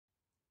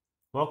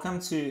Welcome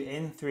to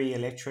N3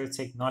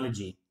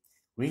 Electrotechnology.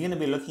 We're going to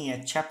be looking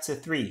at Chapter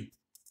 3,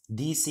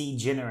 DC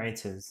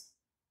Generators.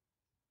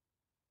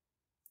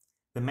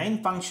 The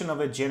main function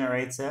of a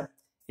generator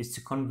is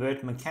to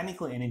convert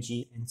mechanical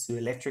energy into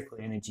electrical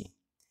energy.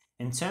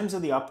 In terms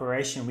of the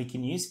operation, we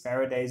can use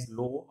Faraday's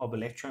law of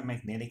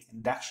electromagnetic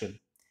induction,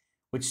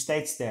 which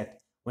states that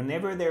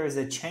whenever there is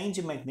a change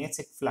in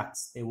magnetic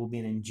flux, there will be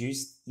an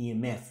induced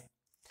EMF.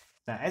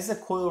 Now, as the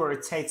coil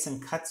rotates and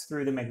cuts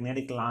through the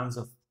magnetic lines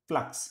of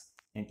flux,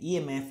 an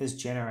EMF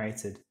is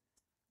generated.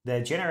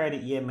 The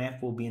generated EMF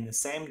will be in the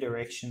same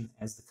direction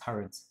as the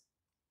current.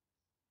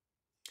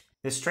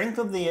 The strength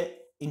of the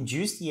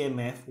induced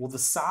EMF, or the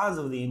size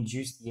of the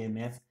induced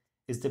EMF,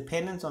 is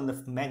dependent on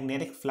the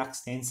magnetic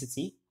flux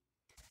density,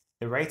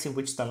 the rate at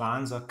which the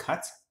lines are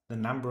cut, the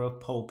number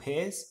of pole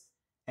pairs,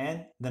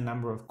 and the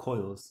number of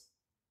coils.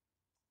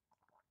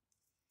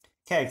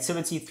 Okay,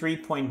 activity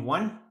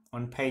 3.1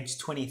 on page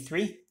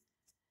 23.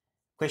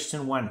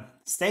 Question 1.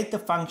 State the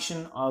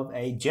function of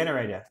a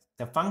generator.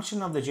 The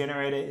function of the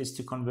generator is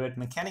to convert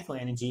mechanical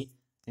energy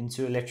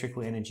into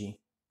electrical energy.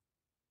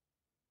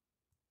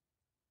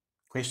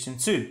 Question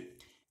 2.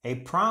 A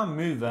prime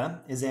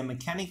mover is a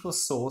mechanical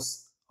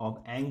source of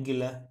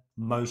angular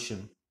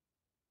motion.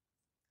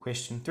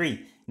 Question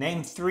 3.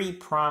 Name 3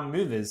 prime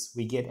movers.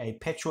 We get a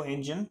petrol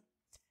engine,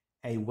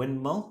 a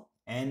windmill,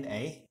 and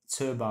a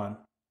turbine.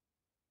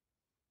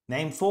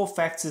 Name 4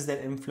 factors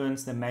that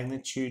influence the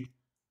magnitude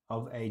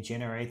of a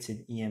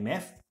generated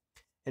EMF.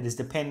 It is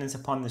dependent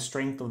upon the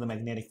strength of the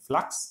magnetic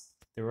flux,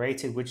 the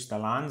rate at which the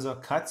lines are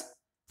cut,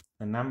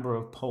 the number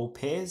of pole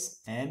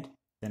pairs, and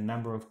the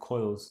number of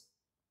coils.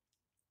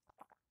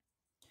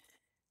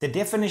 The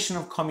definition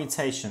of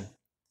commutation.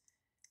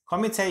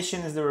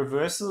 Commutation is the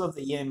reversal of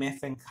the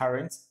EMF and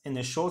current in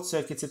the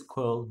short-circuited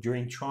coil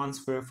during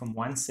transfer from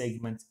one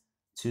segment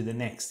to the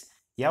next.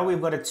 Here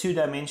we've got a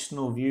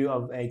two-dimensional view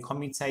of a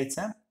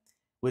commutator,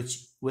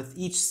 which with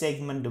each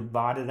segment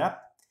divided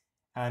up.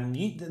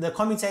 The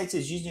commutator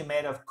is usually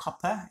made of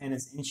copper and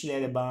is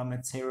insulated by a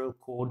material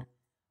called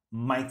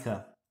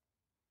mica.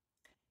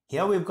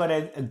 Here we've got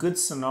a good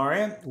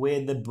scenario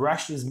where the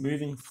brush is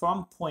moving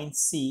from point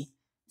C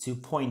to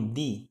point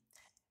D.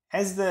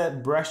 As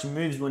the brush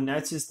moves, we'll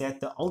notice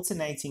that the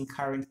alternating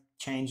current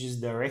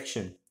changes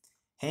direction.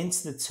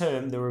 Hence the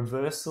term, the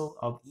reversal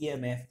of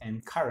EMF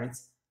and current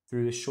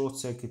through the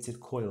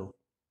short-circuited coil.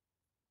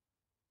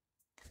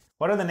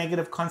 What are the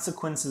negative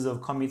consequences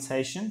of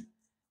commutation?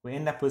 We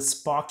end up with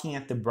sparking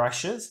at the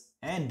brushes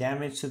and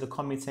damage to the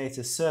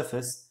commutator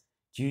surface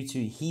due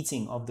to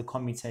heating of the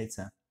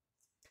commutator.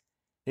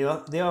 There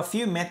are a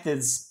few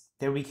methods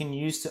that we can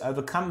use to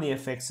overcome the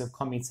effects of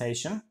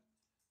commutation.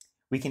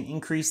 We can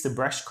increase the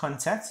brush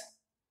contact,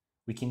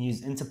 we can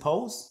use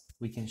interpoles,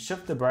 we can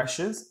shift the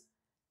brushes,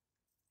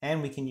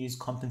 and we can use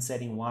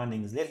compensating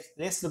windings.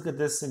 Let's look at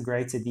this in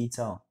greater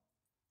detail.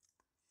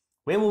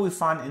 Where will we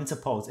find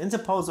interpoles?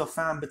 Interpoles are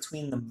found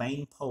between the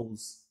main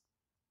poles.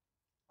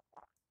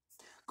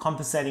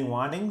 Compensating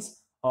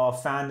windings are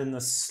found in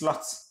the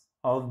slots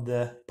of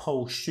the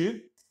pole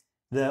shoe.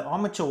 The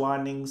armature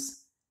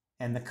windings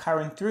and the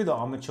current through the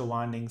armature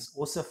windings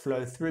also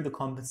flow through the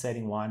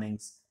compensating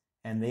windings,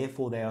 and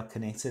therefore they are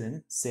connected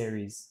in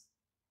series.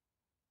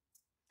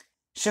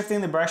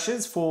 Shifting the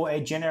brushes. For a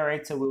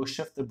generator, we'll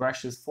shift the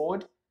brushes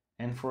forward,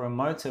 and for a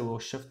motor, we'll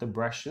shift the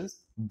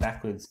brushes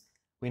backwards.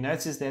 We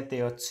notice that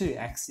there are two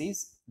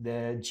axes,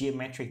 the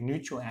geometric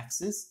neutral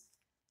axis,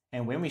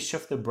 and when we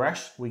shift the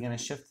brush, we're going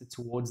to shift it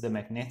towards the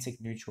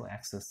magnetic neutral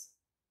axis.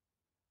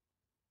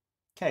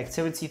 Okay,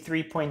 activity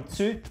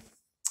 3.2.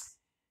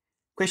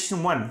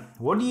 Question 1.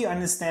 What do you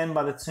understand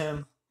by the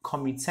term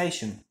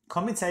commutation?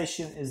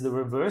 Commutation is the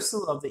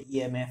reversal of the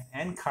EMF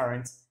and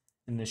current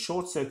in the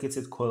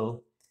short-circuited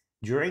coil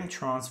during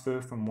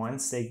transfer from one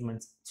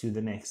segment to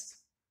the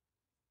next.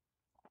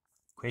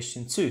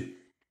 Question 2.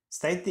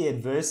 State the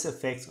adverse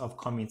effect of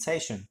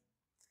commutation.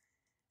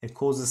 It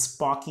causes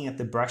sparking at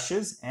the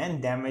brushes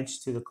and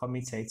damage to the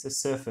commutator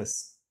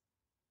surface.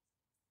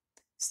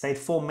 State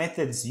 4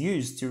 methods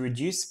used to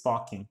reduce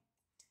sparking.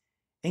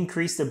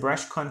 Increase the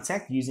brush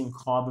contact using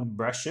carbon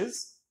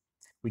brushes.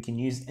 We can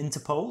use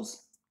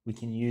interpoles. We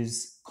can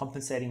use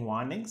compensating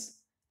windings.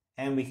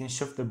 And we can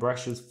shift the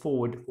brushes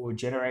forward for a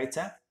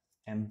generator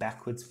and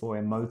backwards for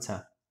a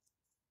motor.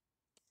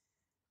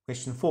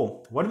 Question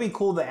 4. What do we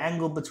call the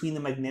angle between the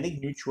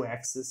magnetic neutral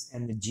axis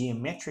and the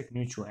geometric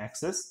neutral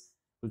axis?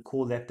 We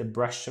call that the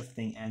brush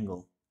shifting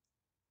angle.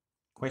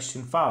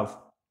 Question 5.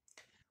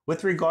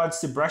 With regards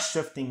to brush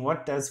shifting,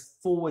 what does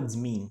forwards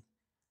mean?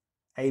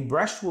 A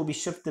brush will be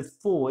shifted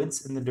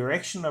forwards in the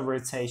direction of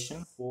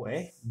rotation for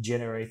a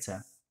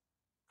generator.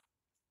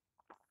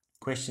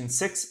 Question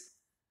 6.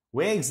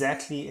 Where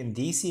exactly in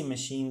DC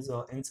machines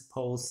are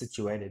interpoles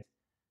situated?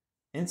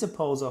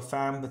 Interpoles are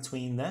found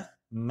between the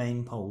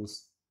main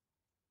poles.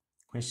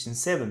 Question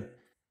 7.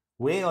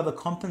 Where are the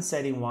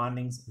compensating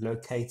windings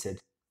located?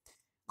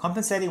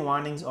 Compensating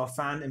windings are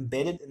found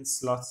embedded in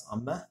slots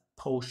on the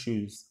pole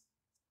shoes.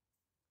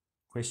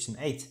 Question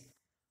 8.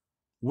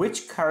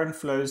 Which current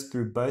flows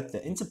through both the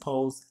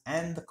interpoles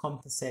and the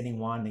compensating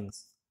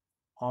windings?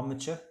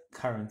 Armature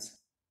current.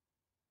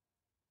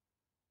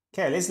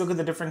 Okay, let's look at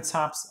the different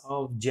types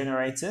of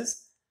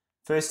generators.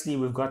 Firstly,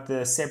 we've got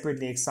the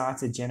separately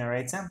excited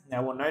generator.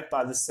 Now we'll note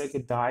by the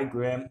circuit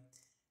diagram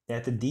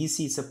that the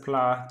DC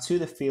supply to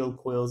the field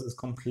coils is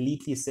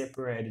completely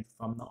separated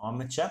from the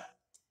armature.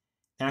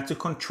 Now to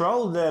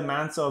control the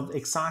amount of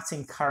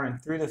exciting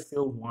current through the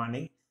field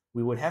winding,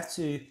 we would have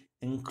to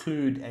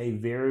include a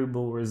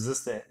variable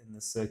resistor in the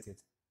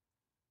circuit.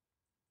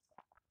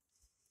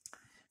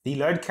 The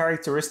load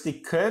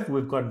characteristic curve,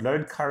 we've got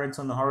load current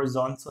on the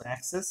horizontal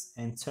axis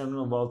and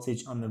terminal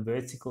voltage on the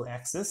vertical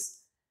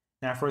axis.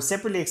 Now for a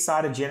separately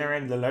excited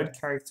generator, the load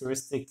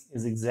characteristic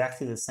is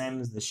exactly the same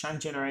as the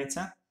shunt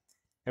generator.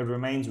 It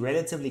remains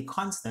relatively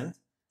constant,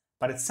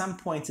 but at some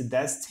point it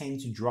does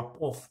tend to drop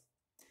off.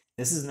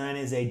 This is known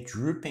as a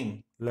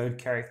drooping load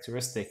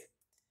characteristic.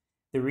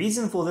 The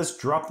reason for this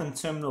drop in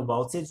terminal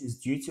voltage is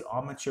due to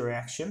armature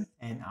reaction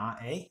and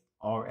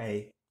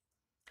RA.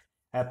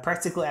 A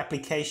practical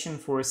application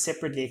for a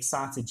separately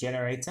excited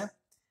generator.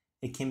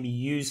 It can be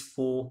used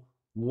for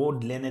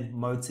Ward-Leonard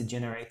motor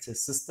generator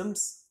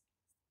systems.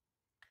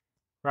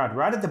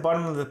 Right at the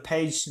bottom of the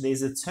page,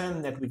 there's a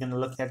term that we're going to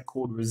look at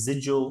called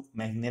residual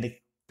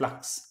magnetic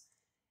flux.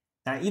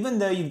 Now, even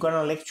though you've got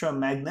an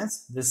electromagnet,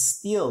 the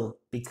steel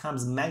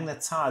becomes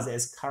magnetized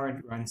as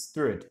current runs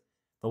through it.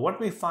 But what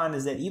we find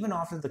is that even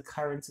after the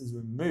current is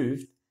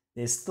removed,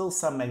 there's still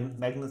some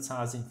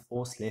magnetizing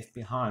force left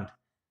behind,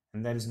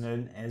 and that is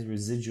known as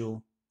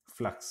residual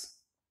flux.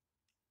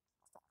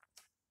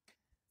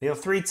 There are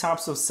three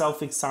types of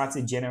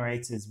self-excited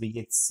generators. We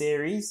get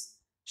series,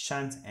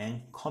 shunt,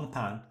 and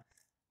compound.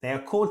 They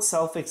are called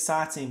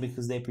self-exciting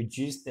because they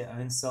produce their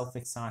own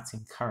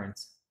self-exciting current.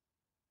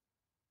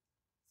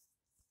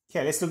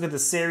 Okay, let's look at the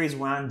series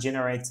wound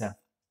generator.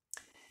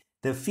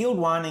 The field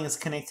winding is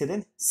connected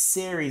in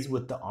series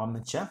with the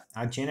armature.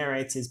 Our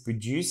generator is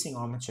producing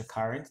armature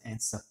current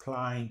and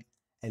supplying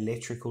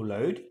electrical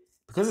load.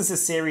 Because it's a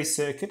series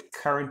circuit,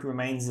 current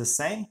remains the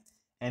same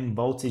and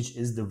voltage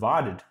is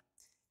divided.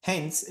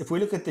 Hence, if we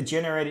look at the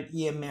generated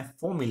EMF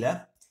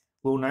formula,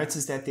 we'll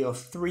notice that there are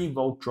 3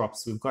 volt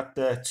drops. We've got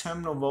the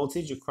terminal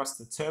voltage across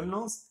the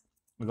terminals,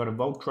 we've got a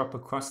volt drop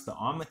across the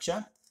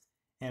armature,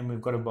 and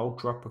we've got a volt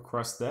drop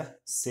across the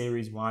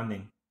series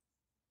winding.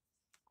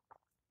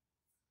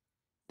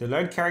 The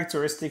load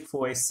characteristic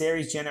for a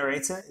series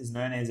generator is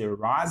known as a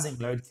rising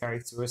load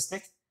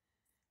characteristic.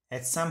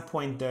 At some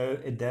point though,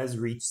 it does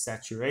reach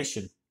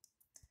saturation.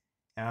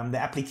 The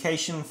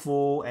application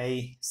for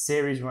a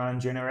series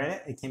wound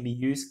generator, it can be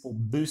used for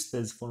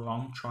boosters for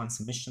long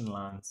transmission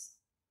lines.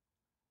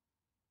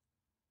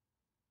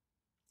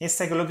 Let's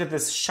take a look at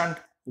this shunt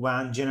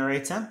wound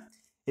generator.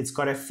 It's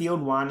got a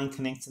field winding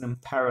connected in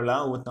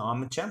parallel with the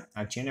armature.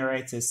 Our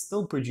generator is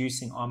still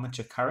producing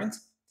armature current.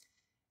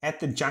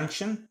 At the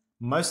junction,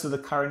 most of the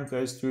current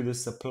goes through the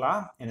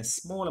supply and a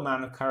small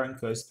amount of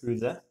current goes through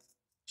the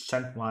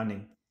shunt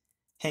winding.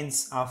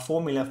 Hence, our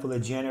formula for the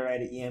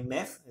generated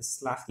EMF is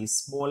slightly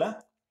smaller.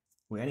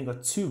 We only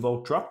got 2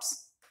 volt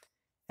drops,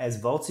 as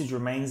voltage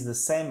remains the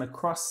same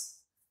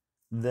across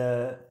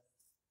the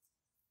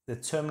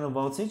terminal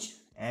voltage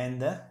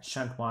and the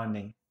shunt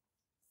winding.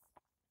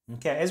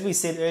 Okay, as we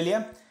said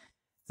earlier,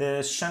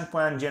 the shunt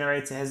wound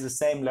generator has the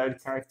same load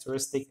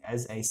characteristic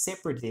as a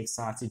separately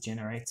excited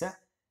generator.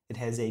 It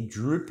has a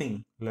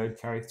drooping load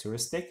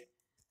characteristic,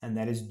 and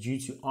that is due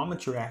to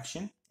armature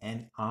action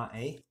and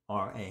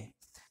RA.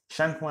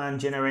 Shunt wound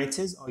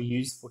generators are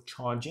used for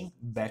charging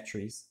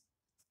batteries.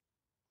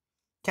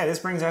 Okay, this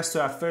brings us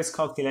to our first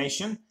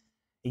calculation,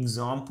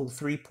 example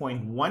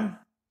 3.1,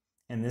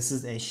 and this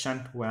is a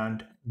shunt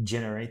wound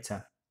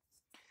generator.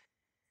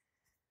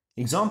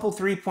 Example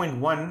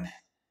 3.1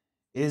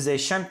 is a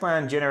shunt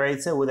wound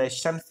generator with a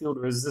shunt field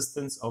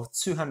resistance of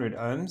 200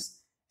 ohms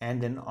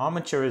and an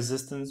armature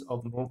resistance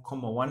of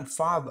 0.15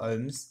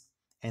 ohms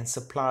and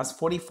supplies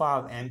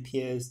 45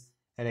 amperes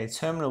at a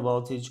terminal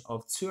voltage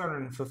of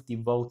 250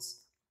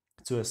 volts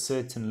to a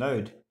certain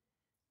load.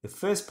 The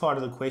first part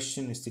of the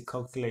question is to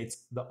calculate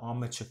the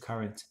armature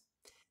current.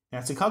 Now,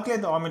 to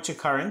calculate the armature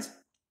current,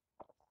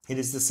 it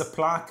is the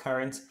supply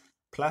current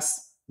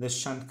plus the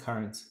shunt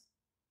current.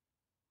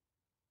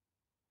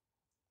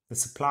 The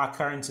supply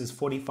current is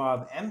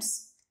 45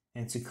 amps,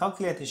 and to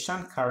calculate the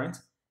shunt current,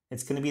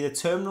 it's going to be the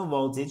terminal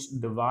voltage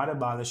divided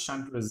by the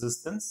shunt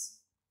resistance.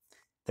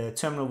 The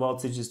terminal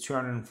voltage is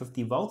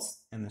 250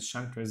 volts and the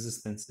shunt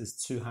resistance is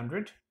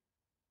 200.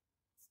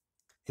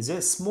 Is there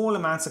a small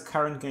amount of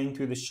current going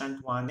through the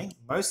shunt winding?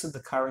 Most of the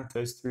current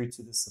goes through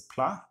to the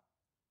supply.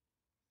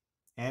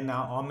 And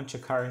our armature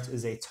current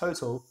is a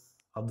total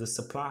of the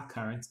supply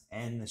current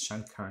and the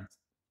shunt current.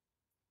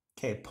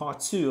 Okay, part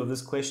 2 of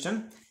this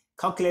question.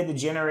 Calculate the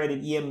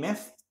generated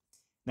EMF.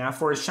 Now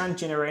for a shunt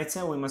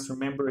generator, we must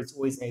remember it's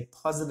always a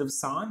positive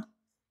sign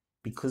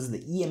because the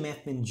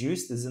EMF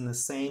induced is in the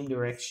same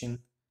direction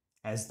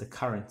as the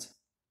current.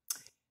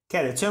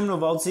 Okay, the terminal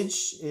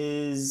voltage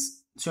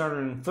is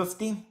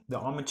 250. The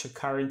armature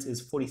current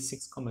is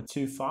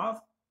 46.25.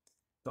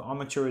 the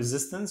armature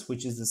resistance,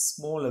 which is the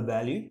smaller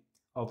value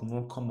of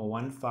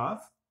 0.15,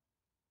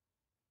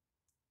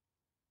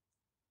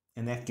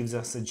 and that gives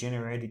us a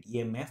generated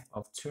EMF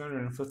of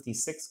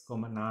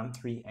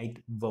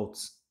 256.938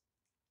 volts.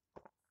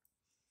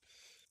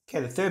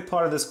 Okay, the third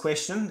part of this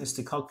question is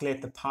to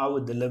calculate the power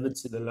delivered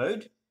to the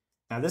load.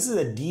 Now this is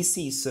a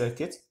DC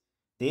circuit,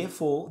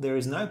 therefore there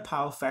is no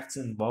power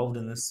factor involved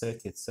in this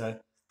circuit. So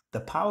the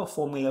power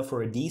formula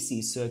for a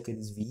DC circuit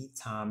is V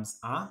times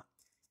R.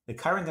 The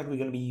current that we're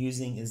going to be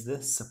using is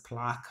the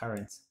supply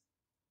current.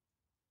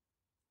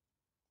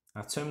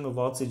 Our terminal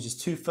voltage is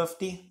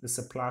 250, the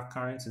supply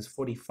current is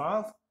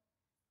 45.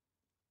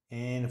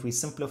 And if we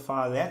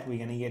simplify that, we're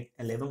going to get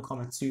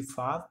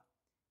 11.25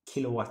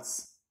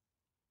 kilowatts.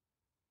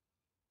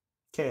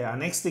 Okay, our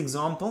next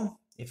example,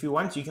 if you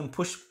want, you can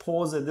push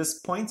pause at this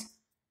point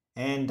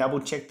and double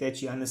check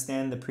that you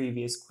understand the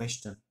previous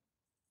question.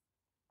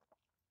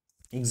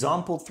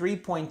 Example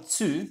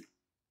 3.2,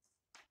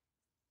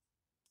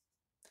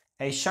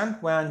 a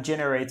shunt wound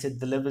generator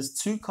delivers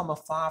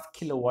 2.5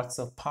 kilowatts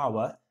of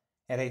power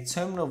at a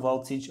terminal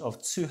voltage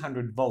of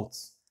 200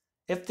 volts.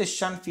 If the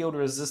shunt field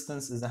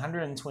resistance is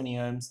 120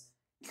 ohms,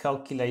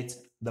 calculate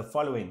the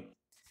following.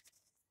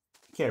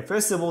 Okay,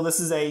 first of all,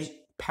 this is a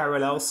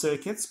parallel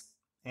circuit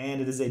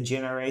and it is a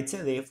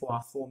generator, therefore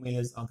our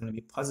formulas are going to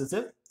be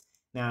positive.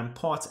 Now in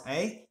part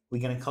A,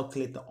 we're going to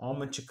calculate the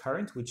armature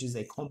current, which is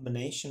a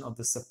combination of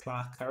the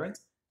supply current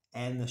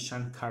and the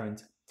shunt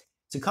current.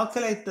 To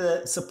calculate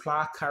the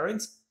supply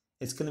current,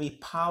 it's going to be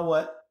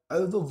power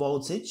over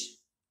voltage.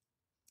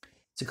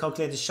 To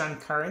calculate the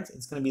shunt current,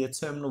 it's going to be the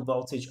terminal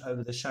voltage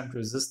over the shunt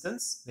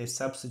resistance. They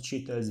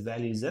substitute those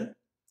values in.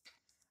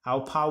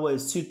 Our power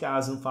is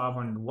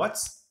 2,500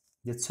 watts.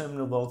 The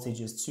terminal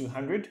voltage is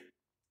 200.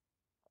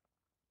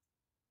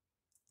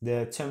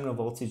 The terminal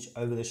voltage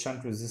over the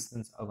shunt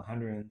resistance of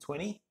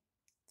 120.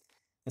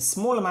 A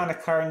small amount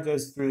of current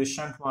goes through the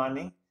shunt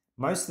winding.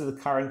 Most of the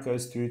current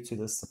goes through to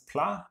the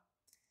supply.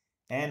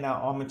 And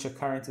our armature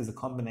current is a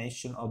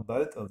combination of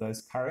both of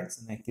those currents,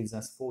 and that gives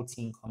us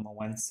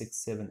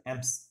 14.167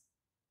 amps.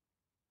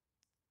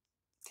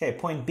 Okay,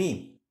 point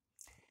B.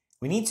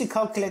 We need to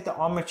calculate the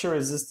armature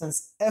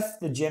resistance if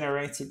the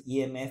generated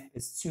EMF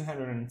is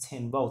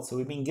 210 volts. So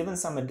we've been given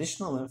some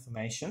additional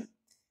information.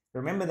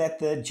 Remember that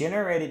the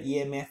generated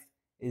EMF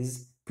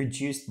is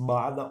produced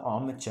by the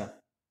armature.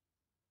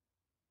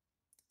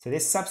 So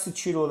let's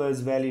substitute all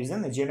those values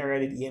in. The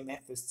generated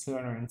EMF is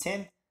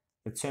 210.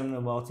 The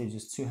terminal voltage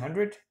is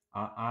 200.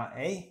 Our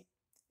RA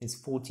is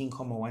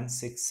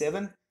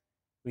 14.167.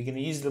 We're going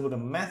to use a little bit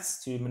of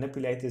maths to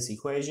manipulate this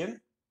equation.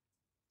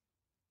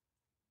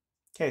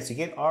 Okay, so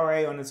get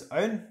RA on its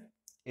own.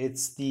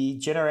 It's the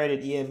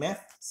generated EMF,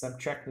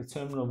 subtract the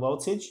terminal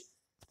voltage,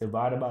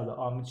 divided by the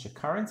armature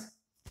current.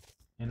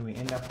 And we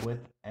end up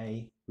with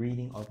a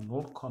reading of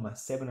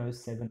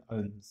 0.707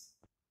 ohms.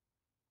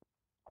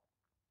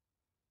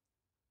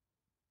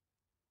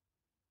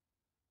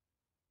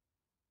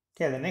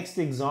 Okay, the next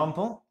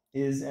example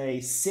is a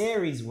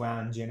series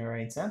wound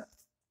generator.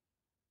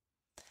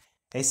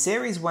 A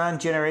series wound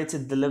generator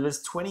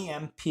delivers 20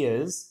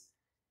 amperes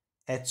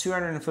at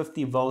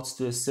 250 volts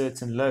to a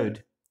certain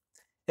load.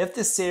 If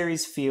the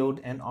series field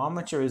and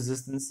armature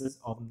resistances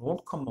of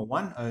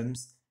 0.1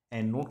 ohms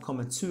and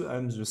 0.2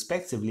 ohms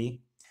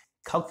respectively,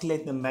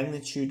 calculate the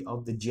magnitude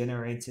of the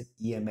generated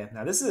EMF.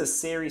 Now this is a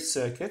series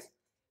circuit,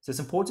 so it's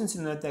important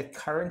to note that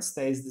current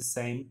stays the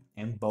same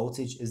and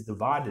voltage is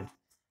divided.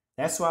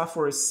 That's why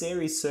for a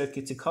series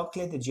circuit, to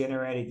calculate the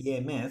generated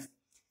EMF,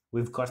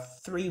 we've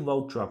got 3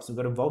 volt drops. We've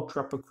got a volt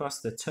drop across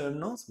the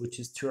terminals, which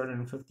is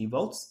 250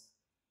 volts.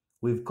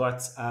 We've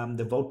got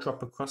the volt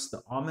drop across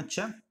the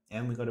armature,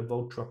 and we've got a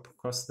volt drop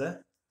across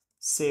the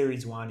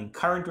series winding.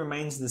 Current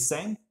remains the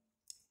same.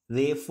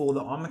 Therefore,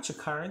 the armature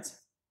current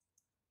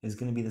is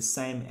going to be the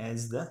same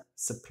as the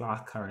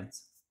supply current.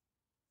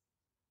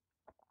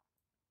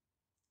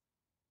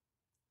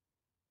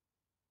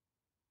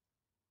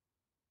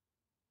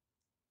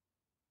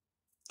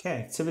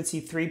 Okay,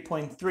 activity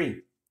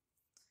 3.3.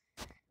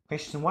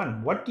 Question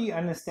 1. What do you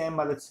understand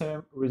by the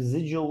term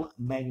residual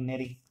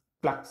magnetic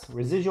flux?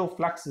 Residual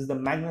flux is the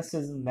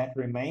magnetism that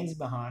remains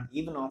behind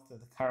even after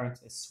the current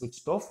is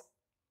switched off.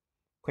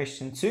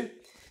 Question 2.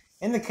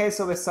 In the case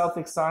of a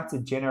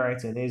self-excited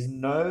generator, there is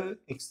no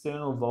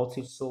external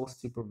voltage source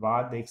to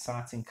provide the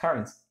exciting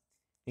current.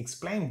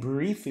 Explain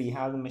briefly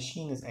how the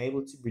machine is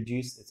able to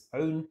produce its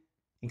own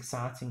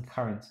exciting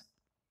current.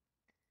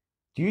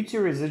 Due to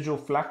residual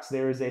flux,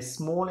 there is a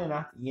small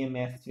enough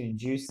EMF to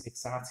induce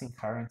exciting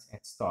current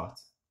at start.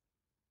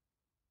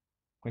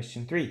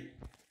 Question 3.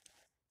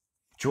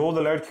 Draw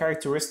the load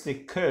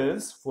characteristic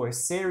curves for a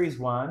series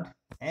wound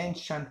and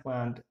shunt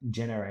wound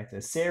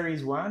generator.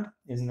 Series wound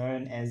is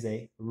known as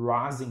a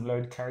rising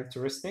load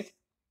characteristic.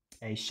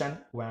 A shunt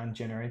wound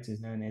generator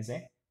is known as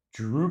a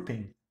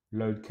drooping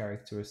load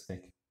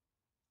characteristic.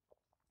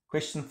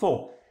 Question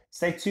 4.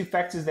 State 2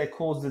 factors that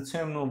cause the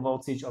terminal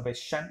voltage of a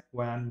shunt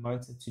wound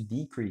motor to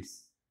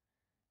decrease.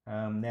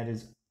 That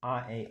is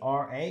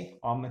IARA,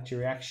 armature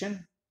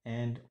reaction,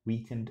 and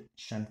weakened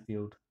shunt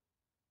field.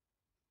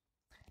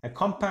 A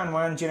compound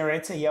wound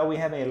generator, here we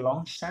have a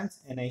long shunt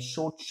and a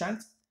short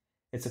shunt.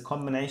 It's a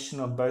combination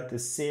of both the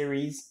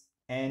series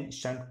and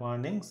shunt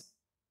windings.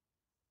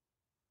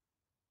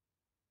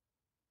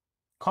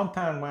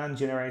 Compound wound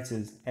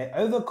generators. An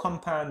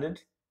overcompounded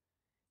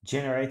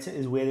generator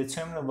is where the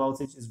terminal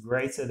voltage is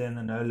greater than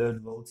the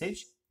no-load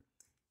voltage.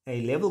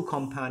 A level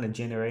compounded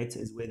generator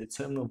is where the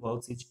terminal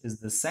voltage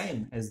is the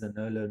same as the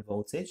no-load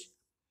voltage.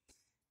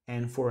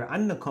 And for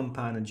an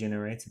undercompounded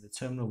generator, the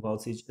terminal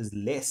voltage is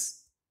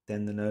less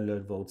than the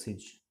no-load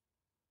voltage.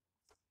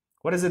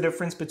 What is the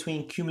difference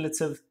between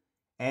cumulative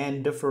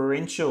and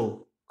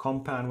differential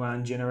compound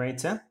wound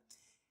generator?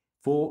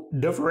 For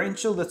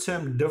differential, the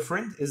term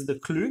different is the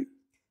clue.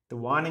 The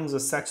windings are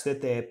such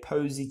that they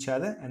oppose each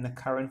other and the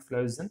current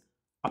flows in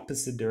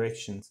opposite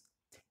directions.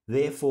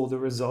 Therefore, the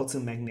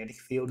resultant magnetic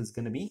field is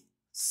going to be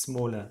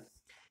smaller.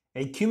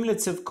 A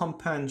cumulative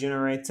compound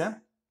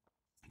generator,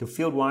 the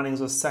field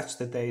windings are such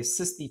that they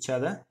assist each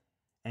other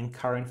and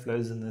current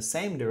flows in the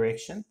same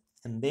direction,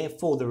 and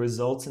therefore the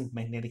resultant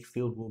magnetic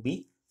field will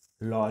be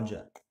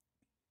larger.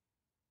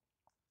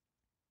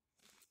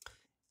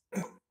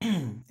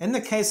 In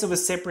the case of a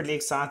separately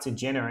excited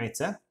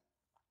generator,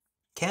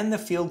 can the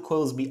field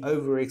coils be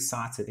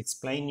overexcited?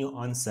 Explain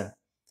your answer.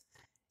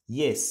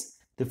 Yes,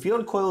 the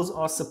field coils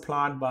are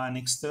supplied by an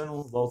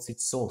external voltage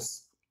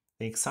source.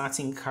 The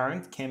exciting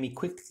current can be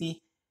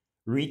quickly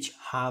reach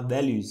high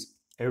values.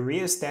 A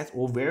rheostat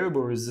or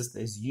variable resistor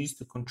is used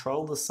to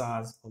control the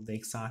size of the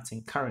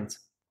exciting current.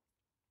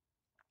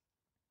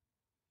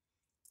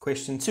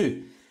 Question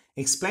 2.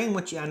 Explain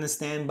what you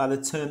understand by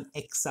the term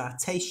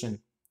excitation.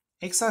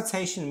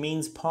 Excitation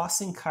means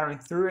passing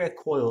current through a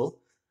coil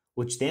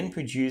which then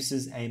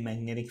produces a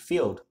magnetic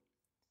field,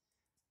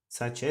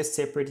 such as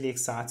separately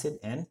excited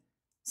and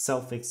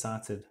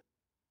self-excited.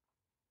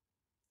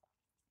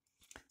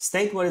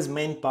 State what is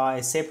meant by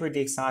a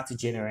separately excited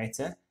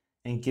generator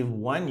and give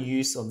one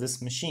use of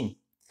this machine.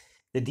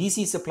 The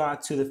DC supply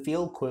to the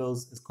field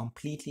coils is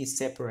completely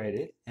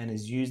separated and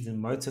is used in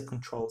motor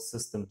control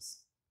systems.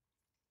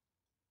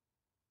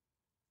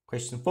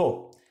 Question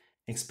 4.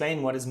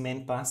 Explain what is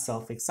meant by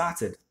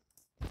self-excited.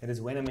 It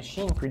is when a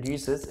machine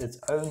produces its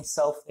own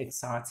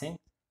self-exciting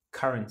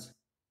current.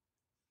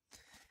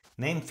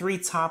 Name 3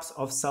 types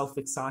of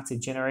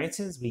self-excited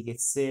generators. We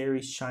get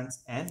series, shunt,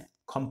 and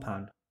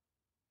compound.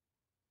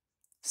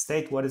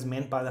 State what is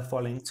meant by the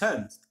following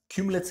terms: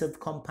 cumulative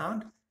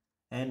compound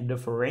and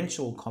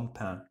differential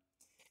compound.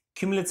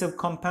 Cumulative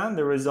compound,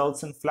 the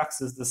resultant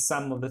flux is the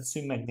sum of the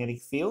two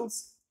magnetic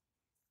fields.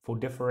 For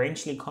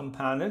differentially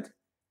compounded,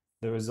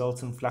 the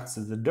resultant flux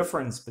is the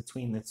difference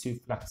between the two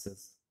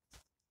fluxes.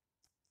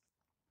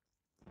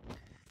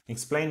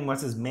 Explain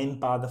what is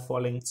meant by the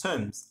following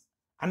terms.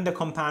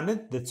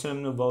 Undercompounded, the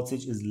terminal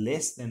voltage is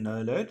less than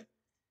no load.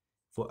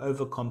 For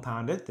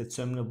overcompounded, the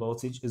terminal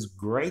voltage is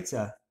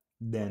greater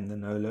than the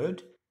no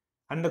load.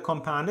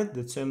 Undercompounded,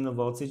 the terminal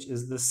voltage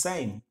is the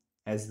same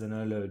as the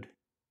no load.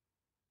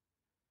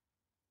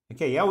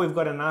 Okay, yeah, we've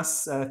got a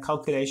nice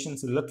calculation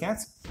to look at.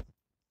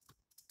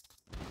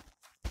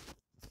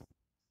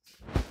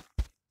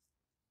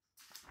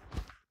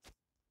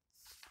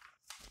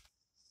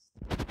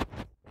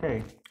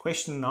 Okay,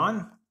 question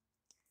 9.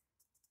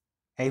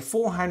 A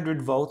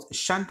 400 volt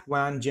shunt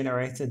wound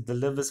generator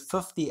delivers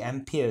 50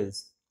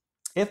 amperes.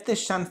 If the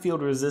shunt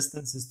field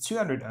resistance is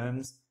 200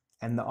 ohms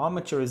and the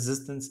armature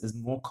resistance is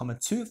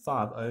 0.25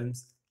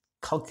 ohms,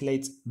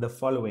 calculate the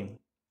following.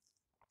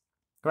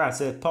 Right,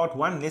 so part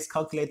 1, let's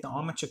calculate the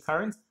armature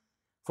current.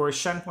 For a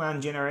shunt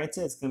wound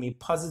generator, it's going to be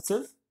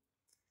positive,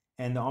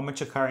 and the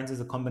armature current is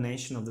a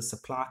combination of the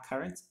supply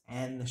current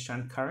and the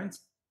shunt current.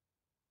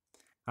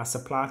 Our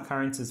supply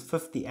current is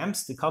 50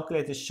 amps. To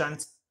calculate the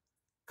shunt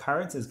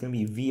current is going to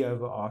be V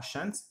over R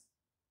shunt.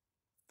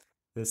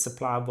 The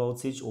supply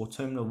voltage or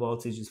terminal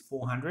voltage is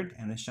 400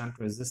 and the shunt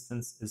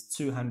resistance is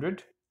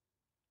 200.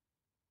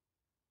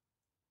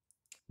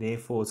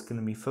 Therefore, it's going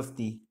to be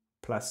 50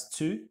 plus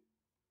 2,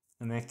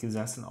 and that gives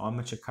us an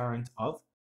armature current of